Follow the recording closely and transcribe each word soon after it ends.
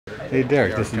Hey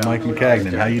Derrick, this is Mike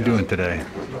McCagnon. How you doing today?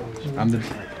 I'm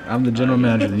the general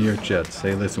manager of the New York Jets.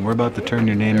 Hey, listen, we're about to turn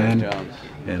your name in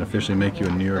and officially make you a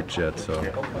New York Jet. So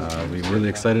we're really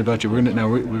excited about you. We're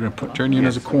gonna turn you in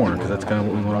as a corner because that's kind of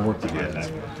what we want to work with you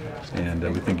as. And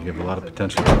we think you have a lot of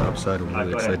potential on the upside. We're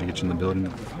really excited to get you in the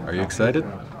building. Are you excited?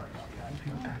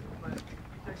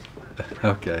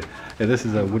 Okay. Hey, this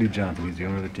is Woody Johnson. He's the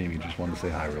owner of the team. He just wanted to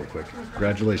say hi real quick.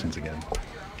 Congratulations again.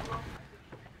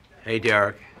 Hey,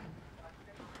 Derrick.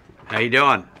 How you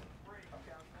doing?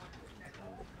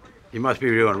 You must be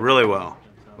doing really well.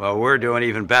 Well, we're doing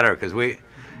even better because we've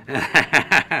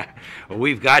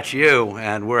got you,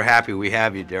 and we're happy we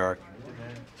have you, Derrick.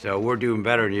 So we're doing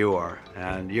better than you are,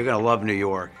 and you're going to love New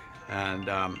York.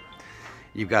 And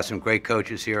you've got some great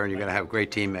coaches here, and you're going to have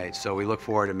great teammates. So we look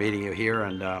forward to meeting you here.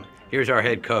 And here's our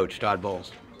head coach, Todd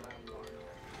Bowles.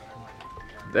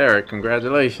 Derrick,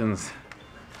 congratulations.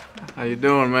 How you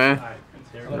doing, man?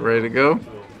 You ready to go?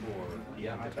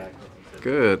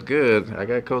 Good, good. I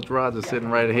got Coach Rogers sitting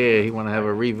right here. He want to have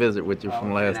a revisit with you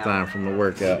from last time from the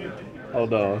workout.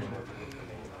 Hold on.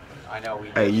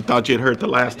 Hey, you thought you'd hurt the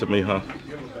last of me, huh?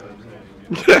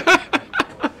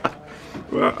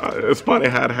 Well, it's funny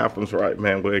how it happens, right,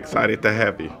 man? We're excited to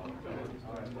have you.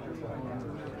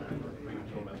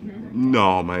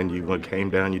 No, man, you came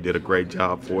down, you did a great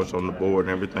job for us on the board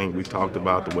and everything we talked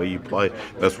about, the way you play.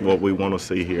 That's what we want to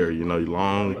see here. You know,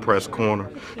 long press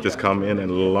corner, just come in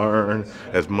and learn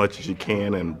as much as you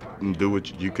can and do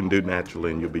what you can do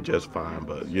naturally and you'll be just fine.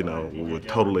 But, you know, we were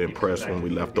totally impressed when we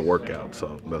left the workout.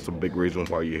 So that's a big reason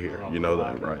why you're here. You know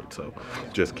that, right? So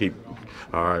just keep,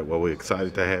 all right, well, we're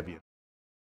excited to have you.